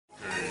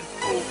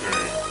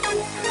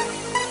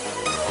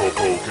Yo,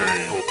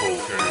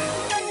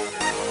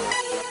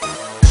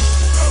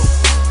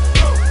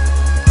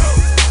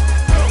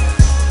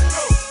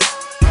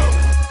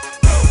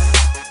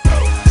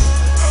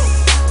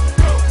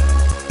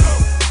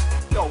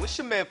 it's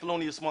your man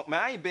Felonious Munk,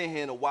 man. I ain't been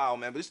here in a while,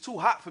 man, but it's too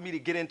hot for me to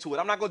get into it.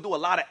 I'm not gonna do a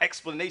lot of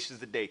explanations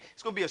today.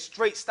 It's gonna be a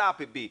straight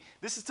stop it, B.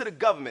 This is to the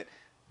government,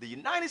 the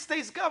United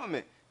States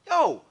government.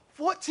 Yo,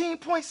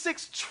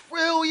 $14.6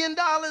 trillion,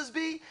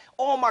 B.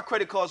 All my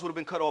credit cards would have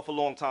been cut off a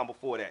long time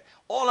before that.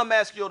 All I'm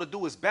asking y'all to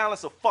do is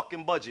balance a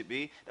fucking budget,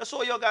 B. That's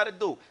all y'all gotta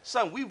do.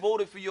 Son, we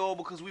voted for y'all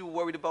because we were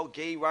worried about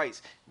gay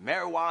rights,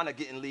 marijuana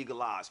getting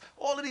legalized,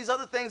 all of these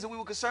other things that we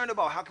were concerned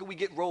about. How can we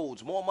get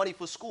roads, more money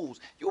for schools?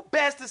 You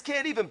bastards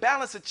can't even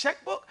balance a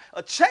checkbook?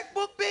 A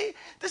checkbook, B?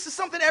 This is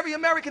something every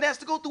American has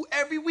to go through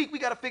every week. We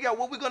gotta figure out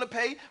what we're gonna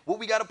pay, what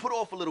we gotta put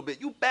off a little bit.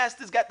 You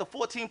bastards got the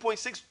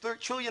 $14.6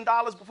 trillion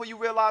before you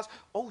realize,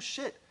 oh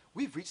shit,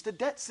 we've reached the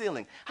debt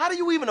ceiling. How do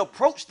you even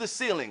approach the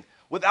ceiling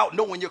without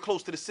knowing you're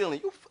close to the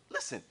ceiling?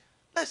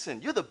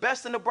 Listen, you're the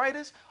best and the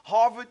brightest.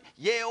 Harvard,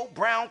 Yale,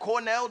 Brown,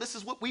 Cornell, this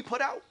is what we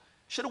put out.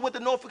 Should have went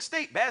to Norfolk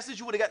State. Bastards,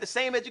 you would have got the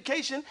same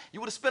education. You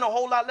would have spent a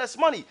whole lot less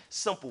money.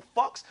 Simple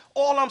fucks.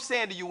 All I'm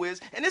saying to you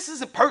is, and this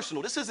isn't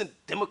personal, this isn't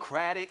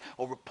Democratic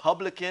or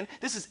Republican,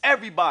 this is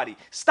everybody.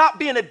 Stop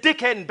being a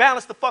dickhead and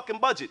balance the fucking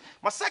budget.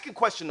 My second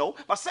question though,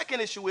 my second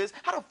issue is,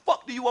 how the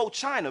fuck do you owe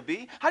China,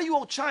 B? How do you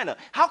owe China?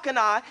 How can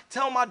I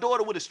tell my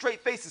daughter with a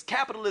straight face that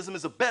capitalism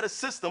is a better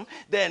system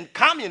than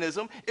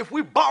communism if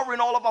we're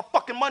borrowing all of our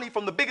fucking money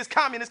from the biggest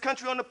communist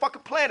country on the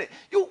fucking planet?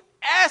 You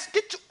ass,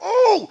 get your,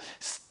 ooh!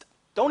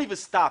 Don't even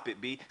stop it,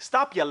 B.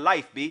 Stop your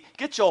life, B.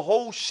 Get your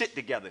whole shit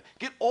together.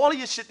 Get all of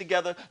your shit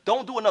together.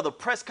 Don't do another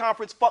press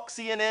conference. Fuck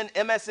CNN,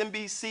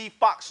 MSNBC,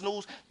 Fox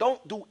News.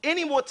 Don't do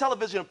any more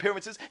television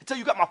appearances until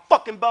you got my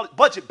fucking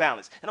budget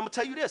balance. And I'm gonna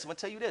tell you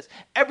this.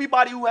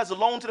 Everybody who has a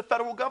loan to the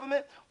federal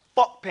government,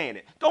 fuck paying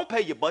it. Don't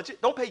pay your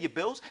budget. Don't pay your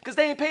bills, because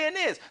they ain't paying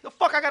theirs. The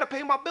fuck I gotta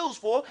pay my bills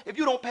for if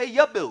you don't pay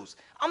your bills?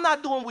 I'm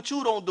not doing what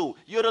you don't do.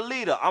 You're the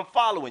leader. I'm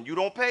following. You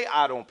don't pay,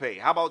 I don't pay.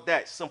 How about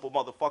that, simple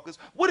motherfuckers?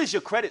 What is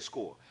your credit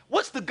score?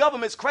 What's the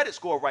government's credit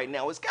score right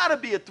now? It's gotta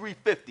be a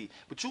 350.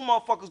 But you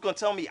motherfuckers gonna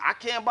tell me I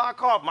can't buy a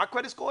car if my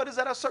credit score is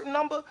at a certain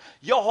number?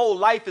 Your whole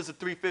life is a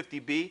 350,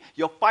 B.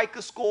 Your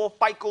FICO score,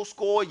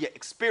 your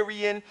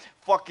Experian,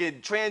 fucking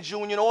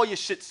TransUnion, all your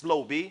shit's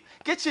low, B.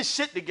 Get your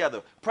shit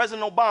together.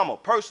 President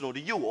Obama, personal to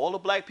you, all the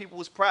black people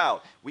was proud.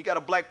 We got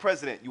a black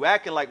president. You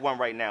acting like one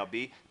right now,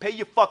 B. Pay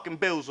your fucking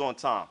bills on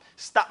time.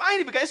 Stop. I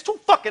ain't even got, it's too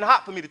fucking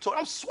hot for me to talk.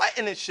 I'm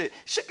sweating and shit.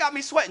 Shit got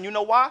me sweating. You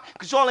know why?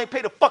 Because y'all ain't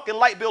paid a fucking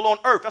light bill on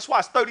Earth. That's why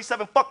it's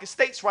 37 fucking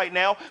states right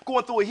now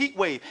going through a heat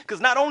wave. Because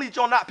not only did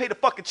y'all not pay the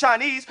fucking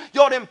Chinese,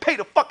 y'all didn't pay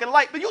the fucking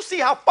light bill. You see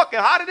how fucking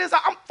hot it is?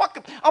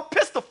 I'm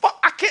pissed